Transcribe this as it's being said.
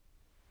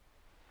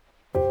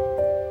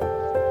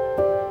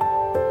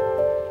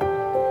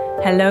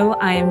Hello,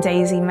 I am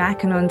Daisy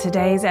Mack, and on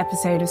today's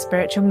episode of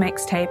Spiritual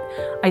Mixtape,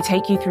 I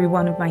take you through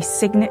one of my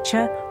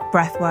signature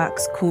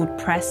breathworks called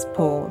Press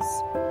Pause.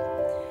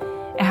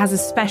 It has a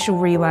special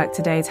rework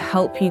today to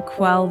help you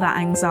quell that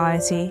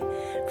anxiety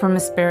from a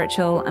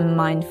spiritual and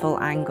mindful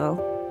angle.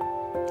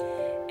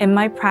 In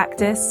my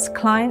practice,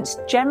 clients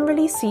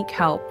generally seek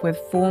help with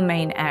four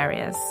main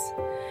areas: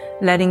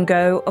 letting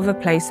go of a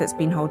place that's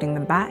been holding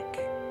them back,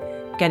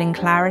 getting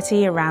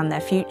clarity around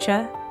their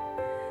future,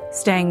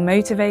 staying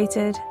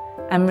motivated,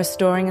 and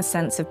restoring a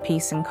sense of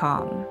peace and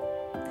calm.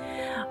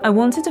 I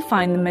wanted to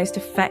find the most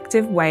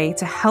effective way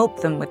to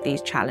help them with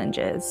these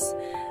challenges.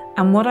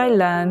 And what I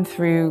learned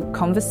through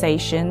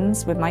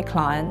conversations with my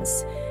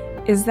clients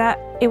is that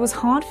it was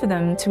hard for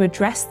them to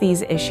address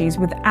these issues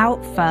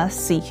without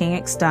first seeking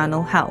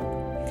external help.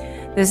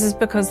 This is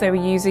because they were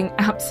using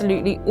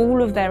absolutely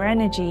all of their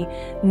energy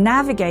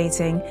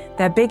navigating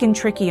their big and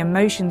tricky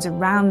emotions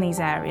around these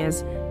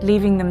areas,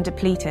 leaving them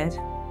depleted.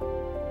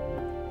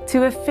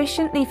 To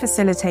efficiently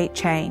facilitate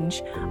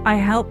change, I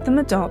helped them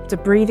adopt a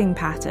breathing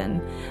pattern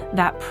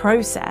that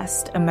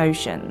processed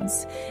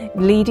emotions,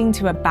 leading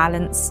to a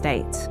balanced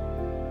state.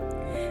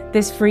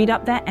 This freed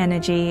up their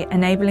energy,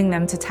 enabling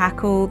them to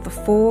tackle the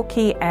four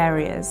key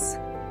areas.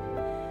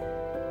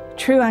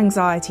 True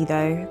anxiety,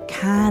 though,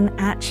 can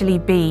actually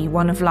be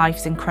one of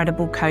life's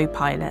incredible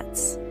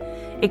co-pilots.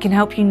 It can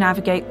help you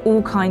navigate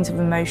all kinds of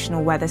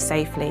emotional weather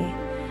safely.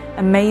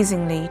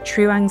 Amazingly,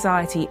 true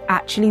anxiety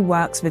actually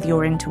works with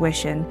your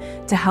intuition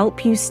to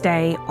help you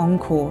stay on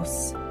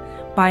course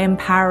by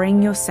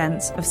empowering your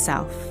sense of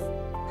self.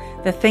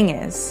 The thing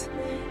is,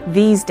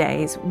 these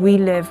days we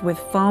live with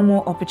far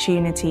more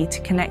opportunity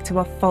to connect to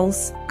a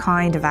false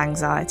kind of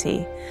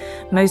anxiety,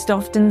 most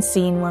often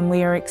seen when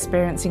we are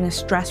experiencing a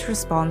stress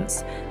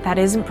response that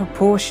isn't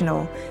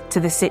proportional to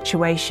the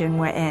situation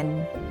we're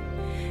in.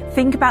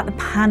 Think about the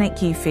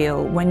panic you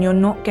feel when you're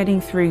not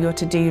getting through your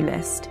to-do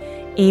list,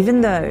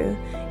 even though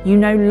you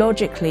know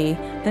logically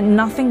that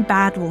nothing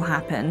bad will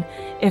happen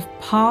if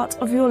part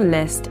of your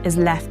list is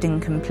left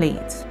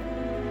incomplete.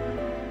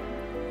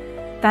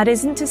 That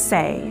isn't to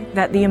say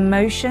that the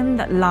emotion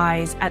that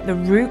lies at the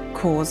root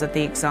cause of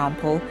the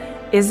example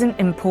isn't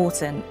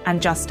important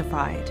and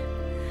justified.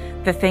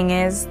 The thing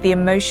is, the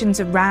emotions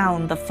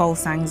around the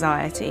false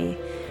anxiety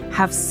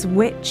have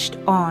switched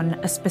on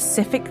a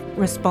specific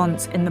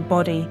response in the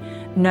body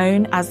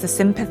known as the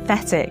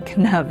sympathetic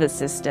nervous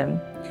system.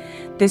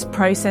 This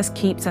process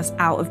keeps us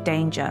out of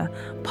danger,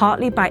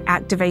 partly by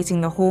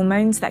activating the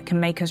hormones that can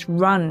make us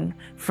run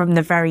from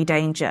the very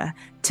danger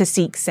to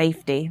seek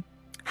safety.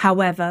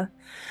 However,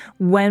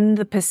 when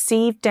the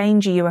perceived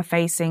danger you are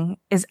facing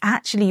is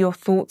actually your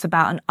thoughts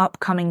about an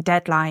upcoming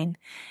deadline,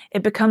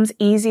 it becomes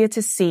easier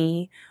to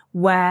see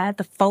where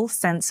the false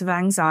sense of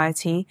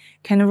anxiety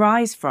can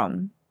arise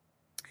from.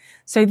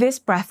 So this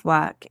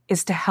breathwork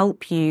is to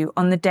help you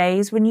on the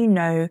days when you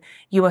know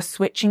you are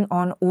switching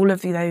on all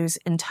of those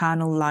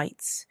internal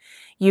lights.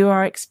 You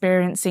are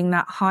experiencing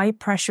that high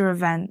pressure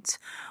event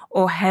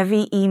or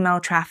heavy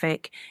email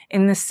traffic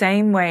in the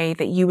same way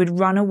that you would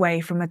run away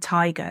from a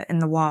tiger in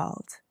the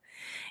wild.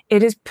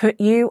 It has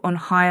put you on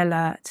high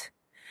alert.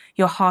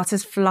 Your heart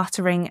is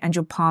fluttering and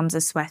your palms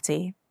are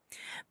sweaty.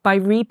 By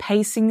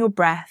repacing your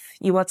breath,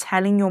 you are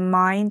telling your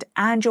mind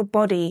and your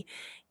body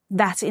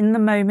that in the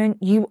moment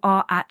you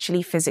are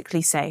actually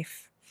physically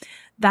safe.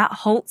 That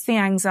halts the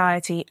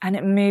anxiety and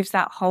it moves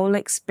that whole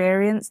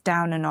experience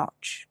down a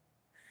notch.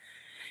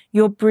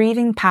 Your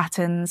breathing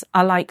patterns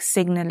are like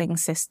signaling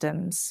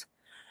systems.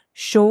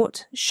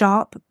 Short,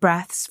 sharp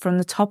breaths from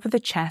the top of the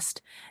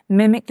chest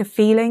mimic the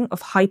feeling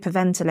of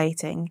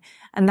hyperventilating,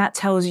 and that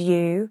tells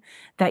you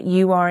that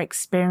you are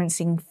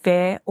experiencing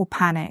fear or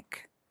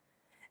panic.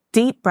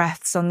 Deep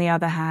breaths, on the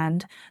other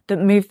hand, that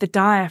move the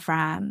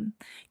diaphragm,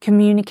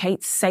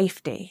 communicate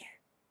safety.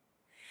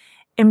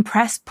 In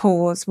Press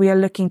Pause, we are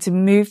looking to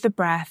move the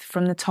breath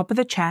from the top of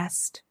the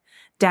chest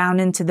down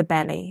into the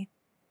belly.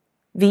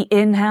 The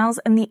inhales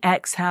and the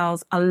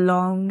exhales are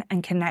long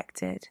and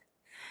connected.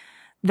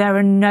 There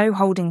are no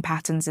holding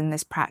patterns in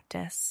this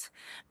practice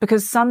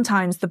because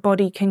sometimes the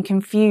body can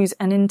confuse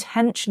an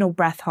intentional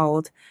breath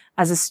hold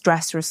as a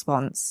stress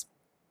response.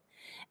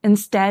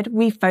 Instead,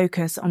 we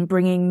focus on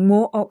bringing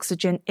more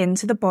oxygen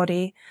into the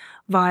body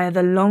via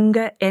the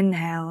longer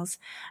inhales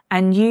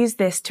and use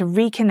this to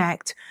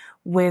reconnect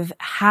with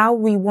how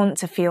we want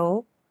to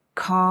feel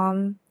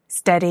calm,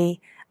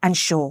 steady, and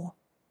sure.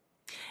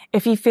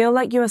 If you feel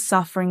like you are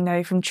suffering,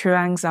 though, from true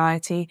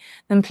anxiety,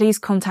 then please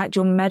contact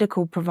your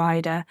medical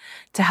provider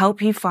to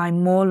help you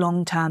find more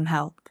long-term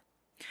help.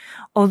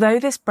 Although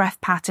this breath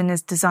pattern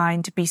is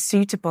designed to be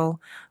suitable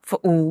for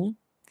all,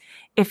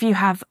 if you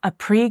have a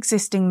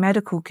pre-existing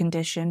medical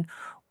condition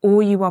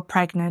or you are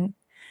pregnant,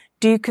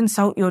 do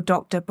consult your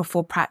doctor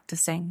before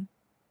practicing.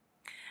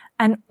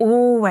 And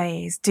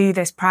always do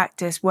this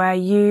practice where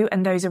you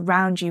and those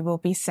around you will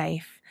be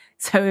safe.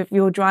 So if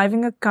you're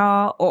driving a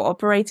car or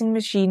operating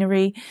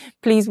machinery,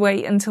 please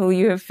wait until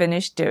you have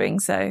finished doing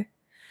so.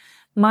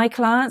 My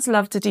clients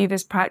love to do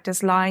this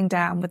practice lying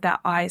down with their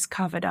eyes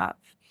covered up.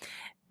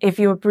 If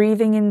you're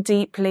breathing in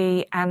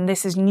deeply and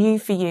this is new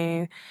for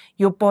you,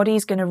 your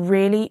body's going to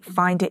really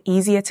find it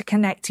easier to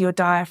connect to your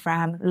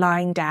diaphragm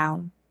lying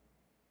down.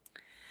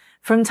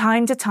 From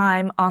time to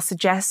time, I'll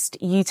suggest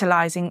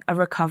utilizing a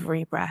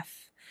recovery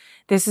breath.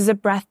 This is a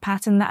breath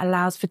pattern that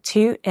allows for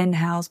 2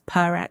 inhales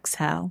per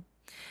exhale.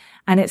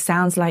 And it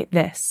sounds like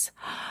this.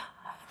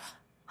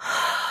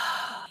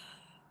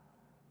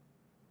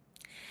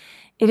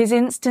 It is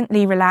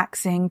instantly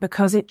relaxing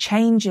because it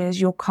changes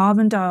your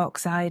carbon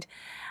dioxide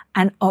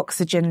and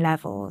oxygen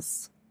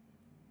levels.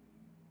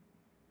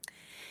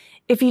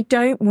 If you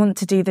don't want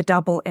to do the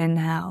double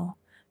inhale,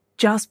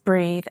 just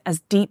breathe as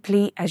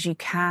deeply as you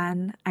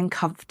can and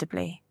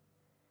comfortably.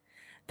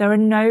 There are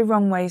no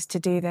wrong ways to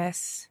do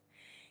this.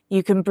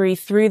 You can breathe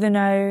through the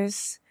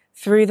nose,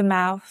 through the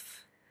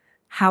mouth,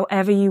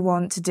 however you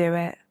want to do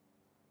it.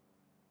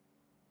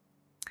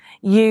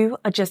 You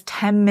are just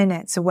 10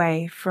 minutes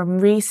away from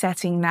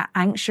resetting that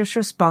anxious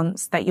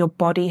response that your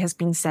body has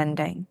been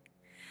sending.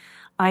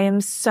 I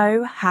am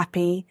so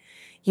happy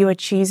you are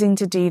choosing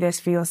to do this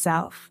for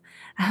yourself,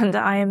 and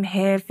I am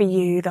here for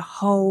you the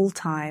whole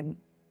time.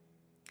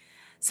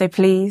 So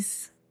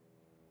please,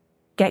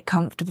 get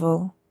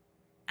comfortable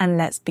and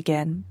let's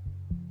begin.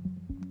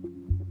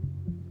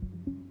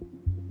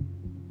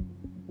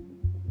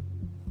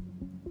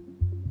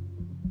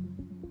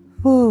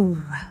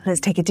 Ooh, let's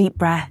take a deep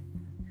breath.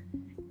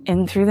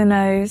 In through the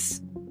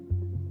nose,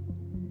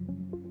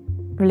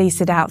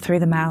 release it out through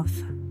the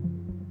mouth.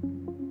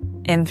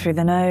 In through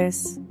the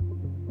nose,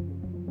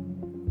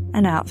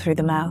 and out through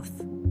the mouth.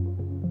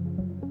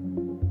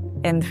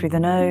 In through the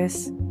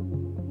nose,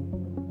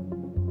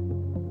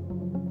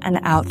 and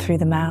out through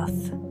the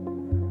mouth.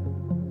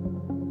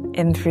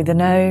 In through the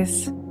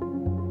nose,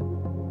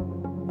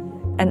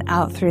 and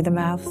out through the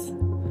mouth.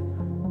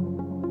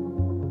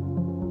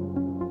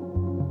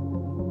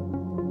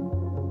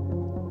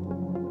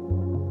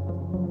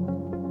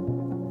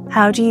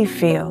 How do you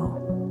feel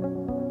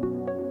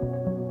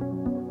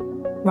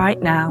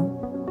right now,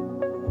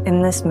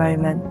 in this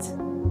moment?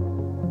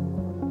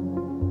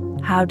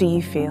 How do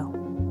you feel?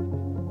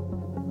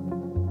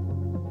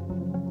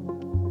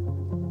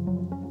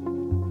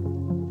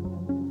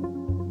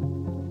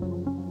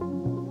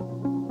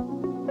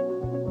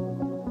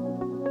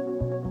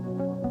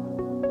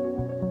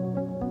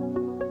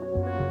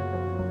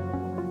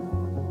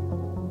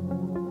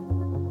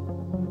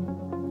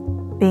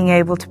 Being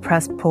able to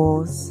press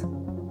pause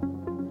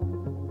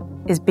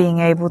is being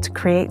able to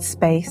create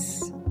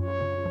space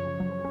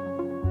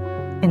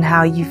in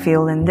how you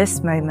feel in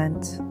this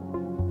moment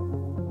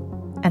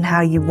and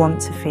how you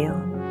want to feel,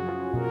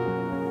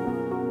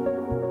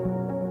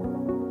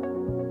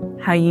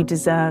 how you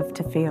deserve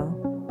to feel.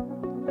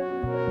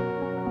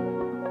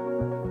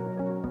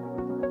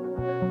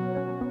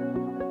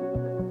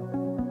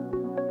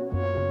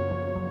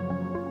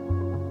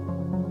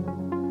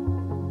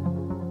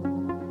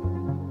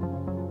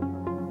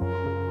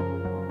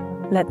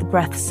 Let the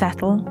breath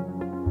settle,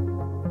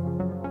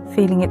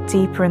 feeling it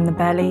deeper in the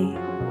belly,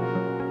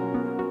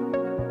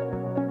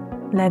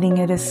 letting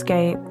it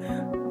escape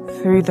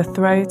through the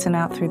throat and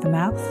out through the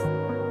mouth.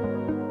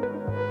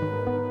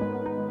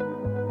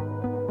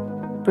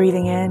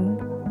 Breathing in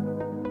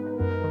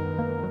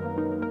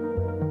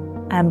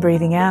and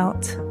breathing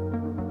out.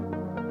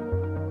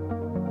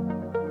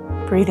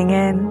 Breathing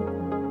in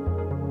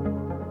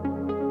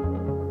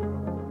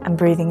and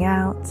breathing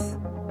out.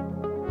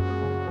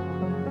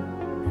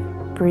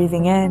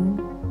 Breathing in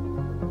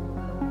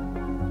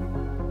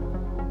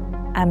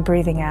and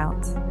breathing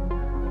out.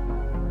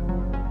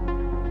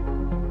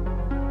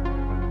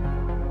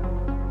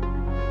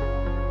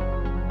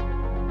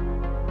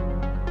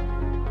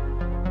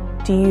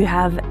 Do you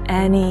have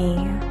any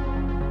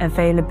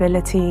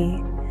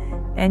availability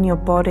in your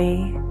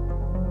body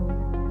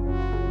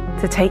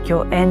to take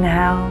your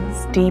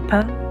inhales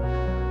deeper?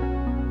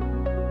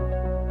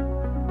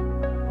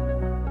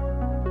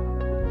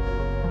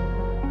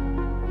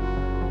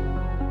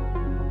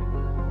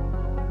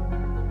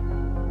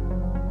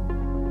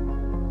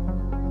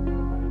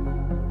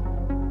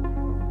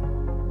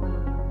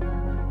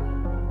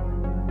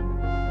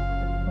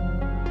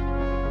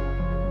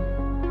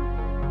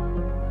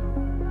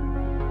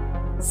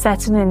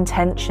 Set an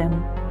intention.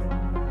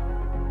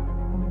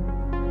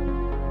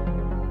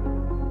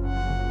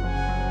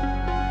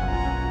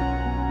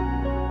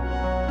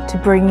 To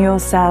bring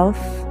yourself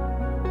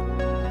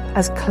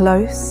as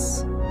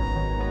close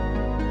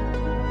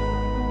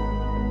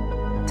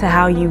to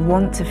how you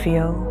want to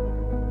feel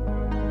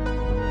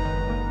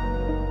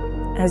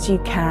as you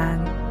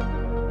can.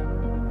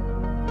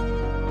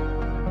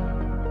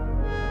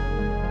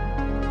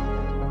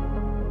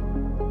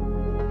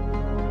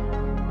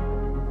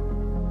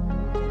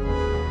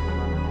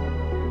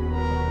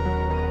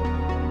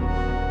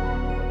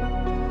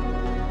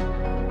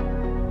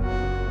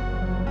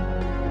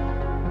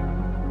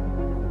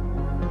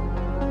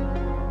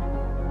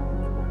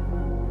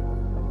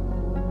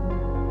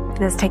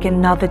 Let's take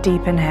another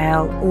deep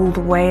inhale all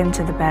the way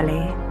into the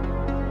belly,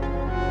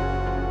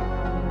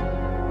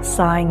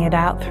 sighing it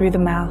out through the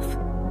mouth.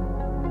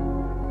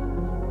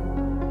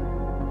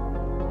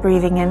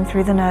 Breathing in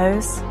through the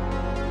nose,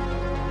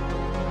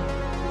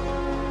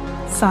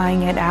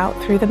 sighing it out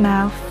through the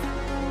mouth.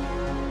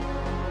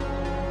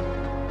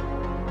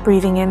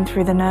 Breathing in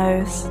through the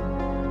nose,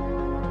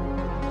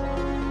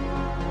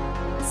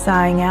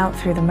 sighing out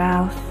through the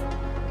mouth.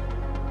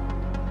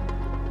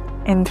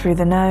 In through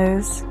the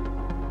nose,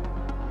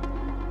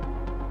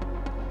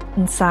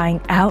 and sighing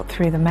out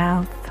through the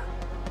mouth.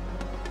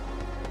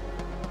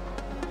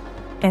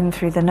 In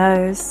through the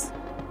nose,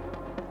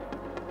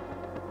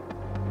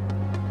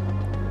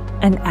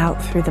 and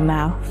out through the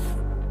mouth.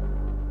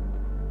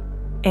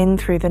 In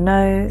through the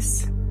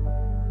nose,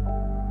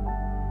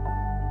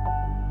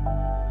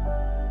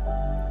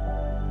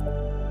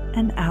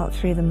 and out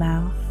through the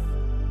mouth.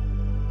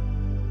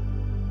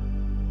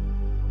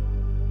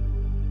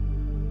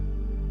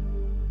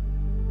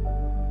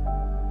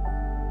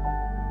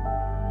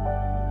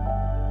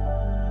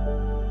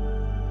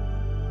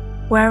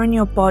 Where in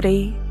your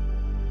body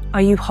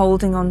are you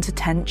holding on to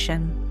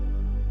tension?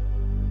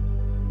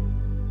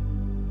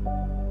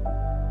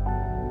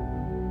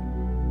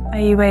 Are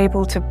you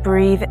able to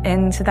breathe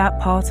into that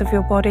part of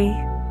your body?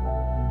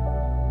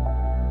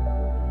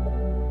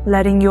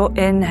 Letting your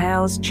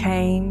inhales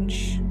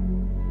change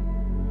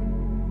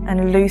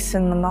and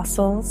loosen the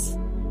muscles.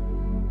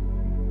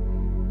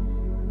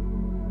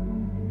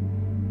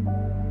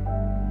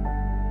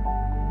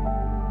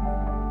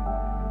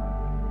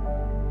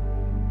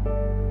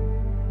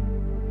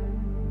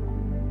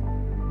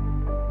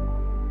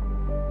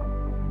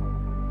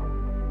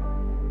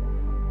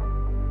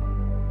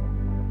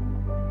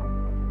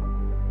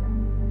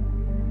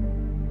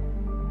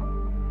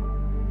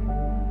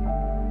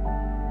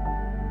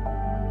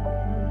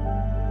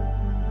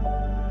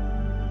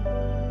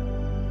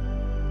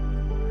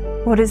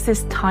 What is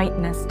this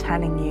tightness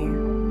telling you?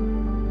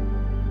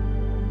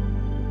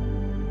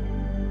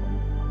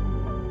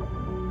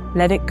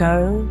 Let it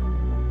go.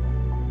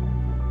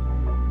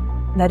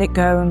 Let it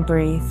go and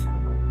breathe.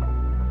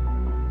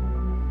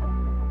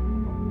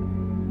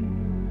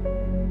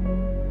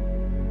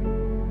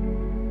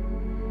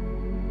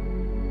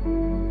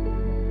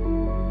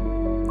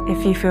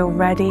 If you feel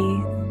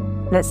ready,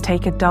 let's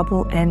take a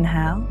double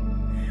inhale,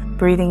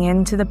 breathing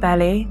into the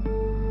belly,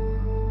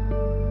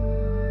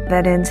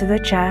 then into the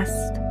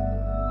chest,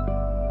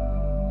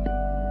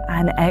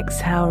 and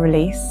exhale,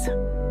 release.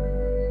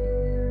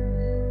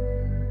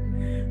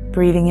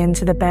 Breathing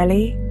into the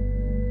belly,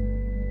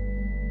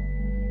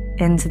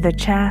 into the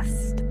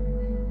chest,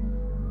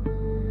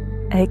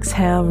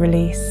 exhale,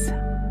 release.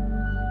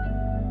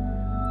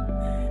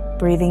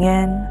 Breathing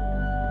in,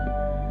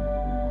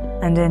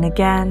 and in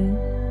again,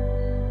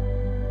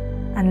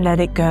 and let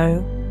it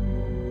go.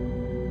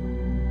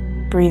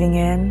 Breathing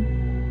in,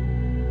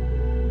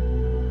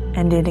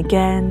 and in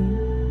again,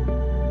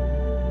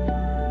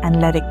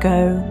 and let it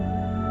go.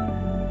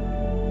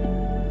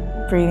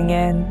 Breathing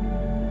in,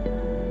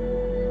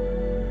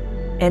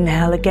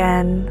 inhale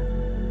again.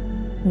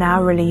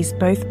 Now release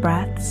both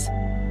breaths.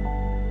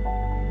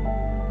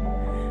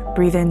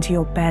 Breathe into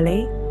your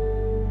belly,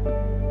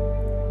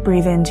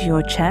 breathe into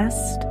your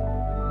chest,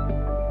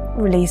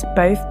 release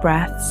both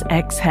breaths,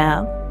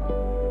 exhale.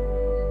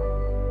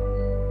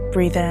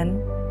 Breathe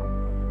in,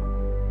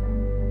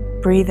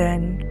 breathe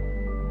in.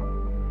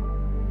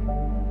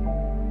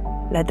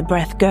 Let the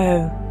breath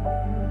go.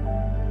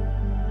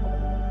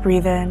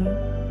 Breathe in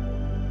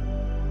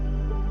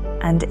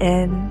and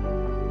in,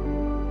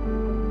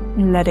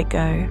 and let it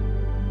go.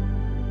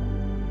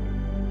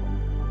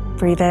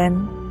 Breathe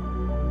in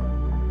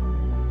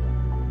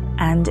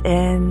and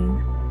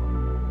in,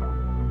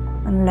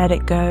 and let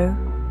it go.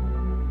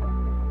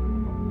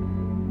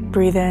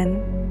 Breathe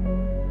in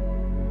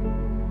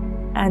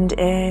and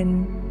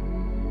in,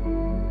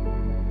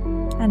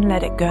 and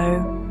let it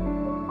go.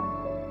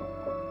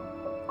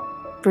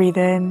 Breathe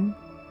in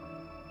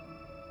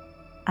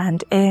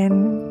and in,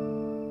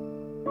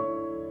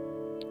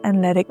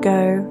 and let it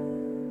go.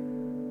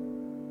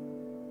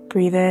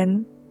 Breathe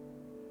in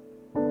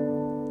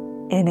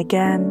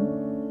again,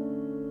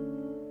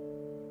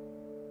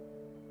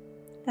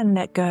 and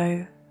let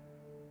go.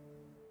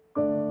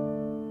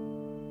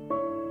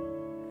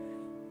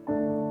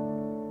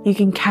 You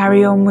can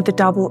carry on with the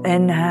double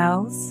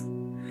inhales,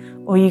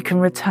 or you can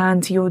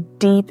return to your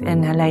deep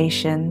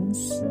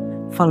inhalations,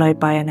 followed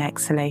by an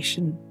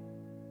exhalation.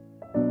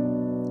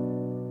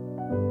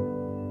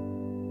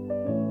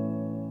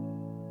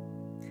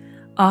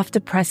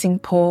 After pressing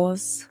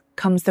pause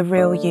comes the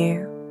real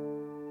you.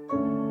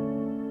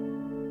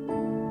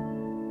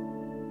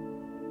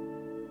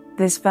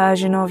 This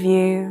version of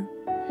you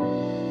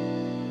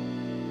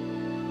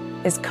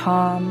is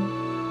calm.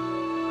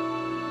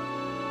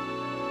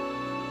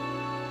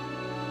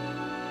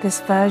 This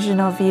version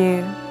of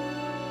you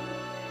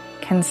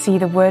can see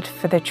the wood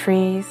for the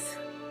trees.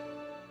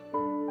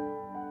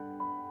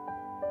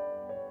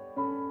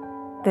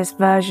 This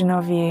version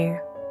of you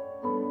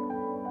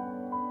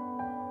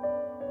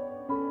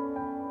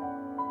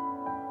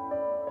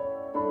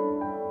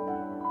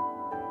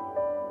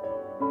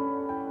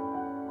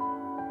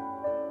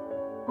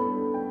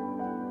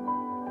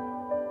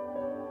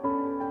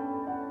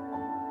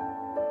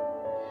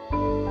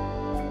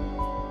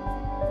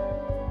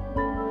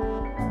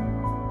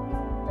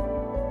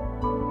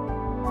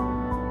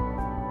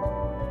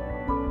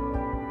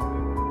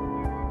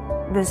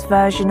This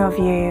version of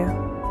you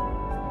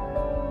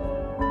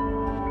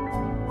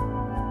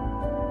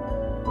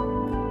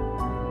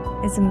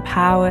is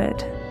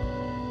empowered,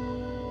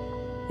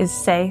 is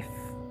safe,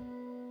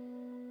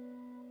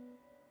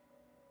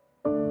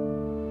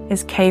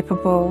 is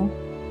capable,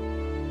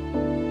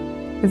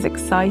 is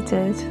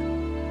excited.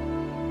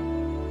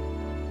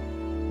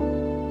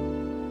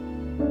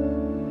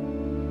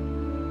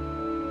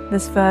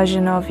 This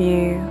version of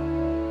you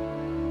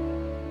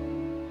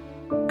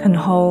can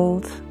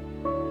hold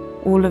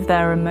all of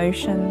their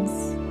emotions.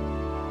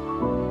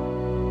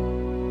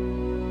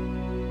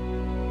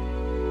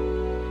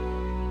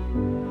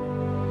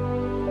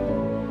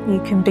 You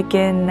can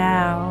begin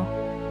now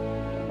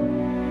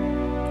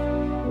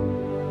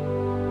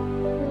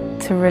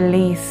to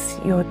release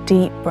your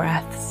deep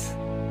breaths,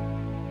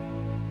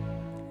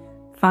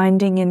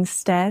 finding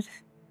instead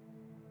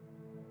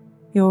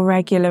your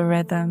regular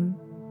rhythm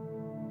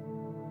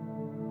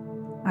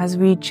as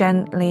we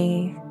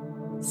gently,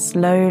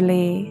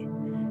 slowly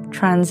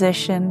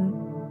transition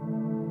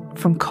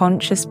from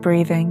conscious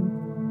breathing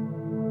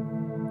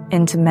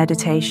into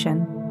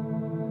meditation.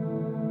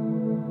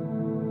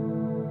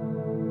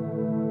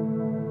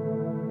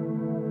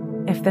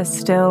 If there's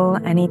still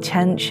any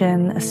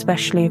tension,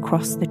 especially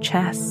across the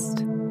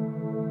chest,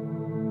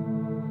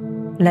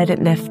 let it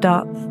lift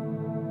up,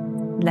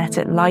 let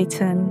it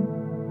lighten,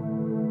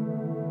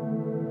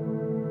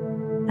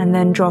 and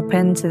then drop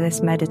into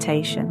this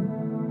meditation.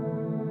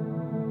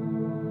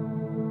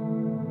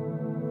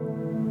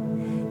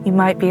 You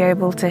might be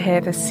able to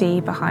hear the sea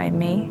behind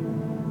me.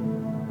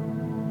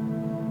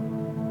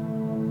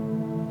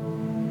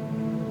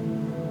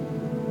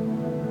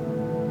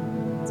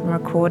 I'm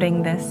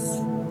recording this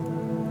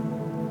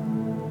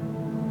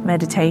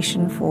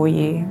meditation for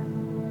you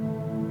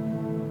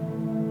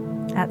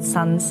at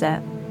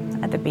sunset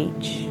at the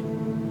beach.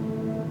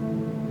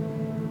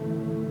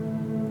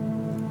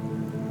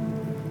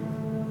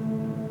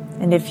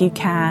 And if you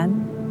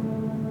can,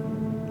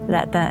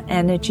 let that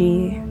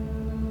energy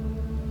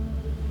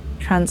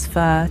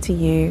transfer to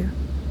you.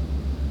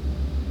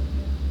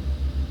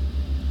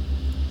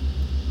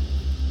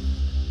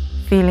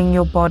 Feeling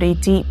your body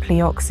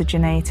deeply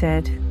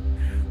oxygenated,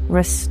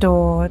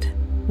 restored,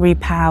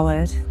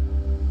 repowered.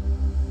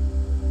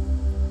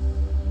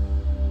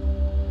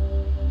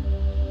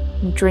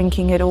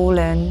 Drinking it all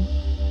in.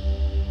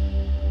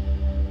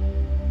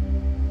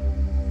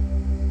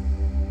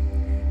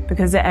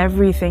 Because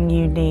everything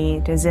you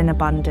need is in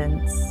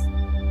abundance.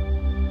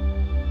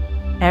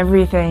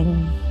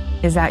 Everything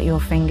is at your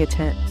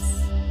fingertips.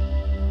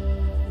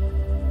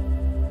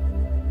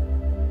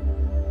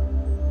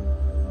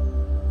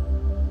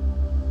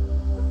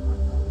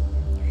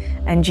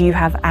 And you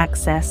have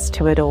access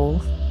to it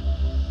all.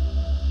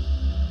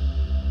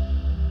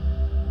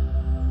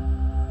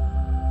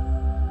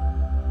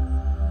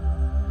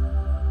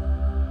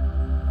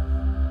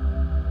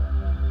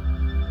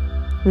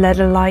 Let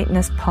a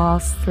lightness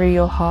pass through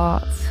your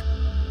heart,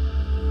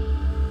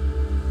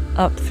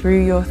 up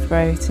through your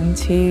throat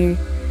into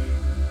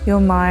your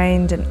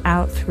mind and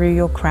out through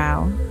your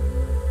crown.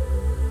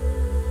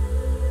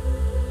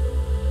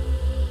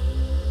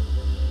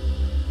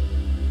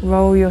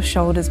 Roll your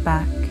shoulders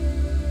back.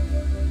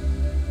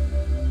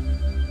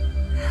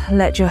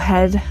 Let your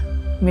head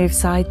move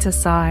side to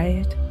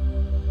side.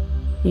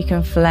 You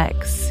can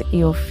flex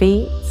your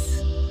feet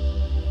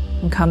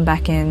and come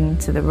back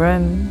into the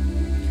room.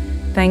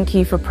 Thank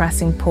you for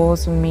pressing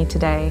pause with me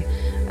today.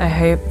 I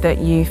hope that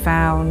you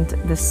found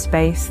the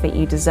space that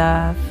you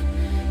deserve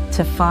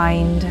to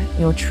find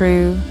your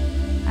true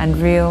and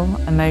real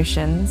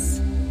emotions.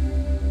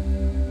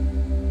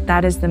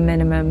 That is the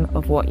minimum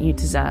of what you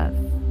deserve.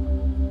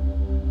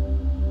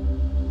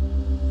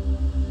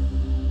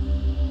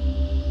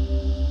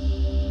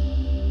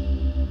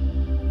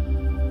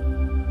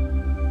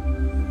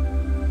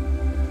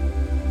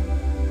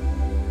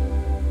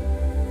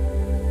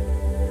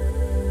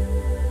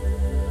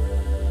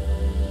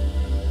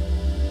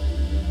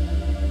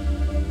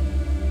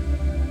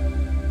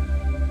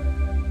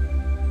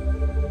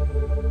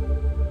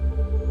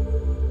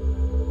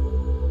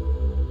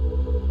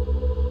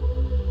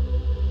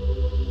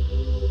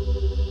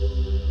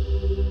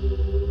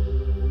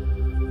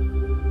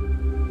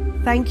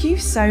 Thank you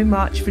so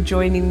much for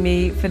joining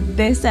me for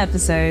this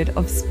episode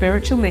of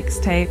Spiritual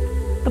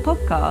Mixtape, the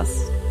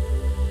podcast.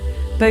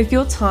 Both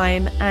your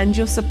time and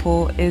your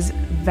support is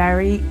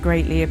very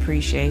greatly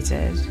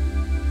appreciated.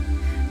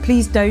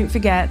 Please don't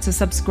forget to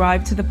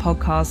subscribe to the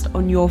podcast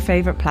on your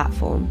favorite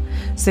platform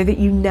so that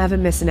you never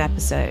miss an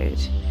episode.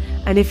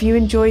 And if you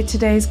enjoyed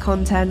today's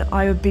content,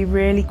 I would be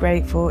really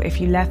grateful if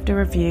you left a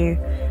review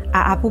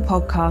at Apple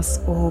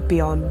Podcasts or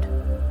beyond.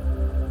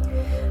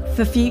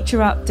 For future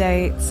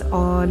updates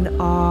on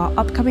our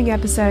upcoming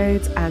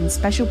episodes and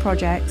special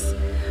projects,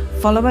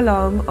 follow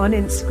along on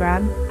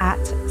Instagram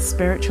at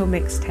Spiritual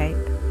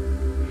Mixtape.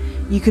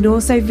 You can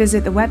also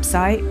visit the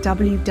website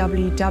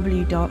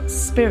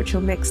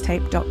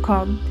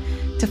www.spiritualmixtape.com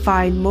to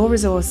find more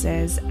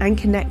resources and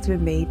connect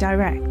with me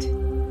direct.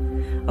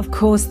 Of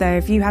course, though,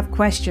 if you have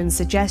questions,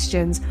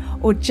 suggestions,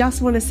 or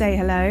just want to say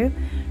hello,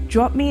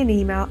 drop me an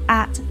email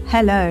at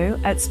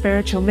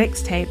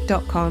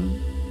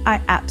hello@spiritualmixtape.com.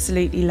 I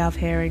absolutely love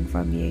hearing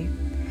from you.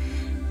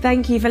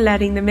 Thank you for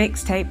letting the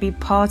mixtape be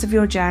part of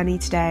your journey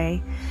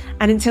today.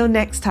 And until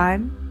next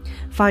time,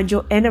 find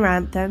your inner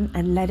anthem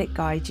and let it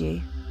guide you.